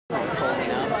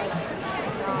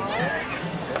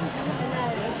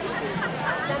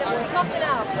Something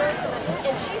else,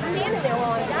 and she's standing there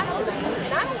while I'm talking,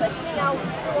 and I'm listening out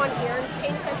for one ear and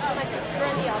paying attention to my computer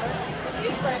on the other.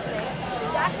 She's listening.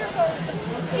 The doctor goes,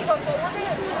 he goes, well,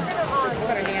 we're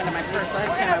gonna hand in my purse.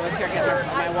 Last time I was here, get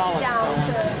my wallet stolen.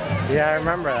 Yeah, I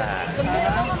remember that. The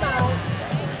minimum amount,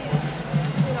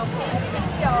 you know,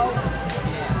 KPO.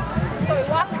 So he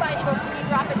walks by and he goes, can you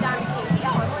drop it down to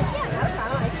KPO? I'm like, yeah, not a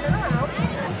problem. I turn around.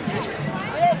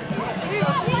 He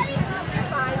goes, see,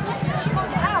 you're fine. She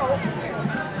goes out,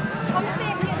 comes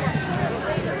back in, like 2 minutes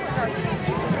later, starts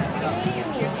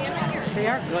seeing me. They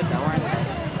are good though, aren't they?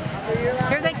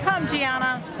 Here they come,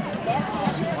 Gianna.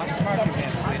 Watch the market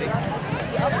dance, sweetie.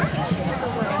 The other patient in the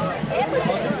room,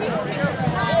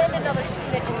 and another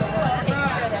student in the room taking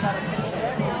care of that other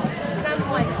patient. And I'm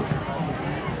like,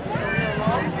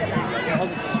 Hold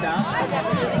the seat down. I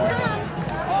definitely come.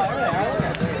 Oh, really?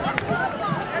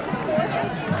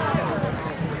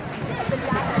 The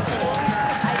doctor changed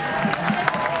his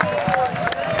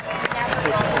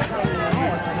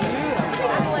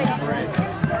I'm like,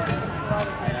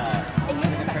 and you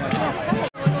expect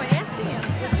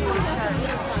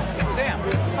Sam,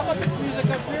 how about this music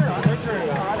up here? I'll turn it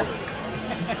on.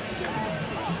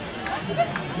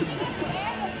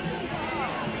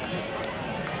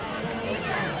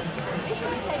 They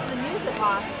should take the music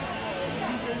off.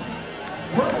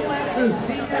 Purple Lancers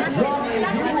senior drum and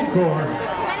bugle corps.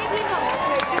 Many people.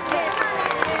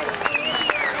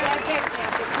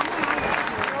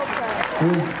 Who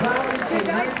was founded in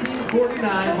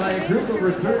 1949 by a group of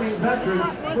returning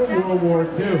veterans from World War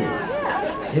II.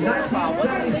 In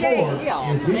 1974,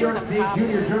 as New York State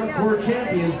Junior Drum Corps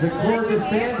champions, the corps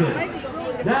disbanded.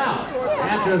 Now,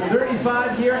 after a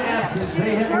 35-year absence,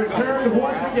 they have returned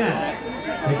once again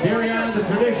to carry on the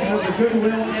tradition of the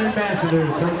Goodwill Ambassadors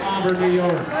from Auburn, New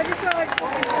York.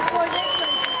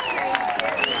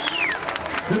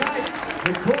 Tonight,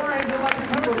 the corps has elected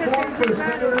to perform for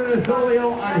Senator Nozzolio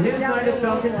on his night at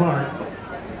Falcon Park.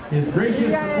 His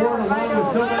gracious support, along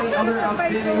with so many other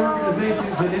outstanding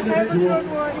organizations and individuals,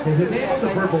 has enabled the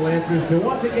Purple Lancers to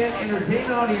once again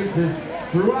entertain audiences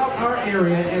throughout our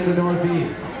area and the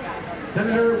Northeast.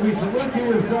 Senator, we salute you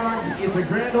with songs, It's a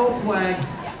Grand Old Flag,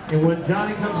 and When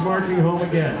Johnny Comes Marching Home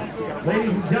Again.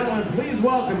 Ladies and gentlemen, please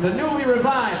welcome the newly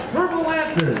revived Purple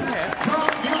Lancers from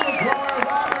the Bugle Corps of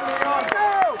Auburn, New York.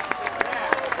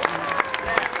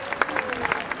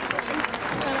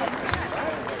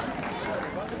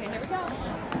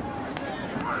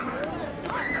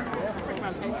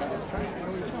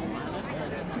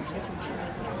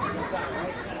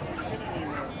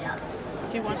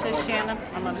 Do you want this, Shannon?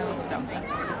 I'm going to dump it.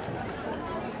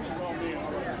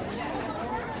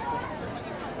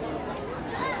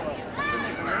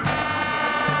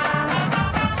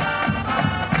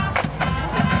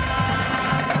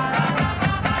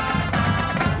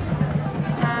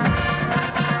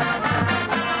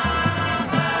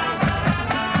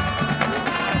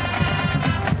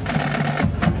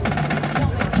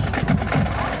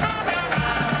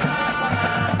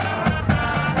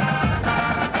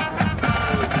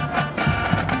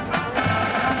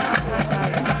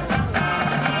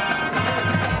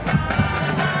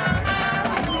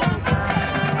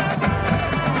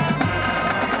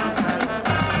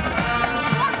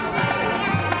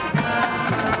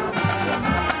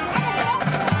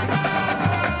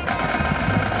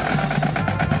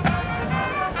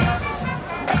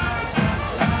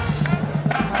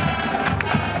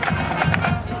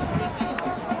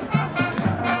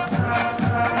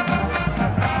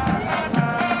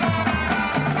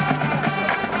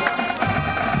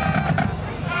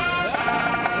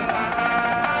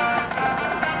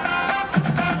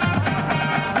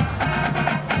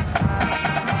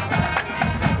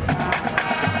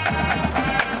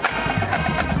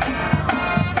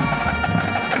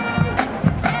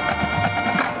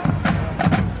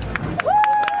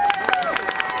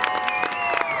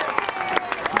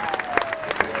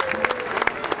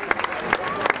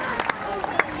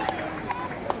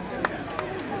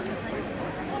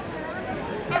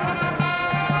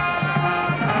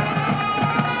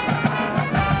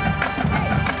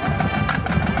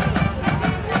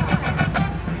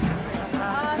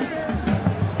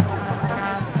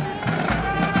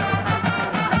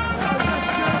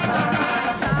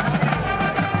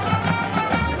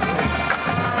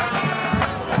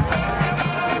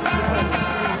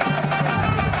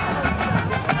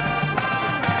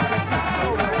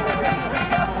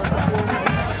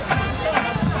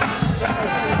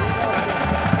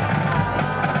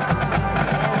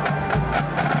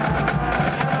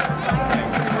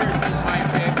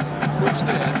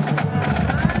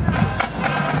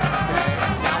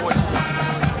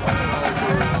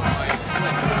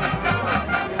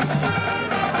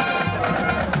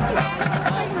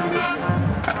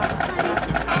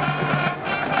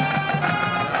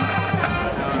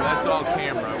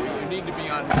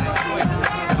 on my Twix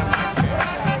instead of my chair.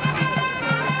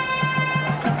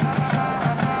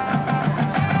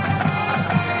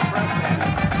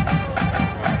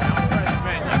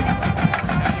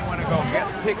 Now you want to go get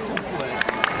pick some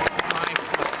flips.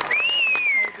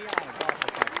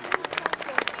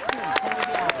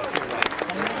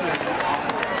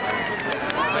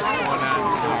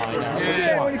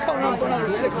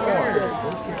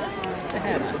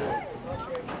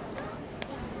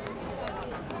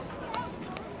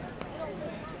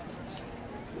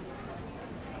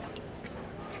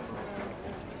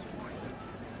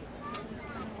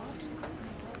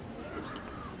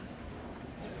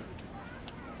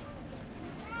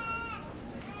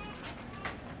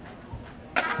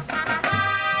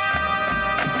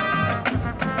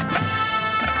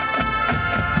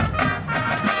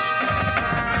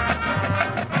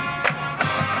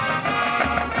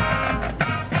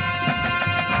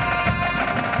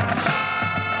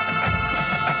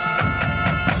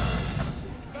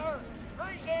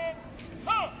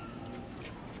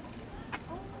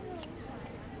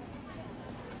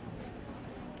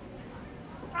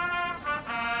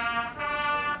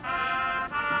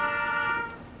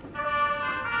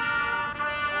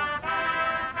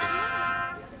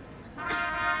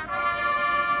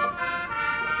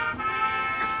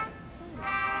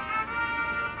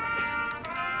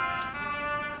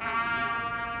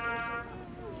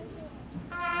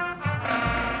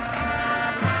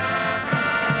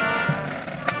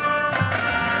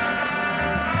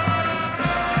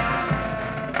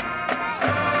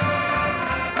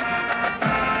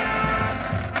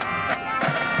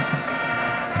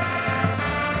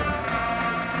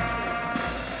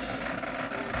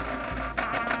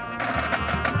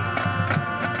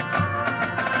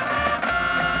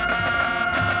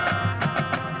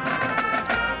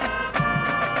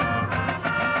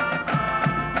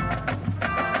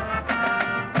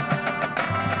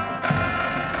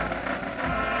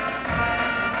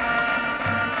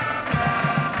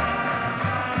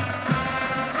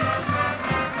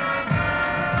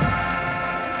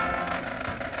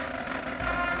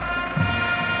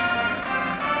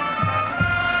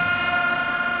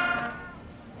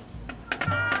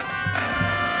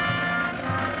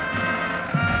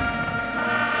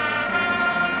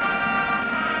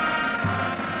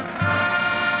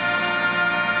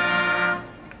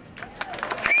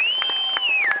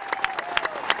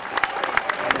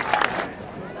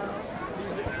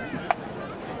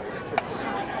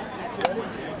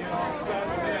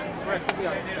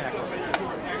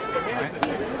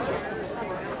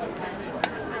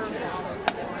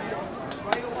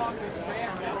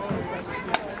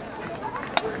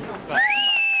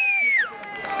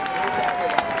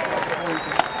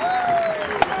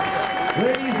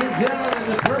 Ladies and gentlemen,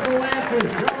 the Purple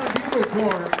Lancers drum and bugle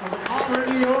corps from Auburn,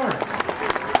 New York.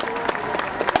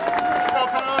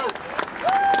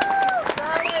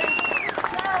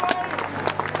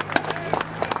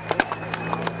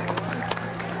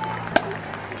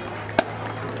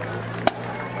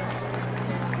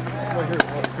 Well, here,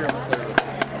 let's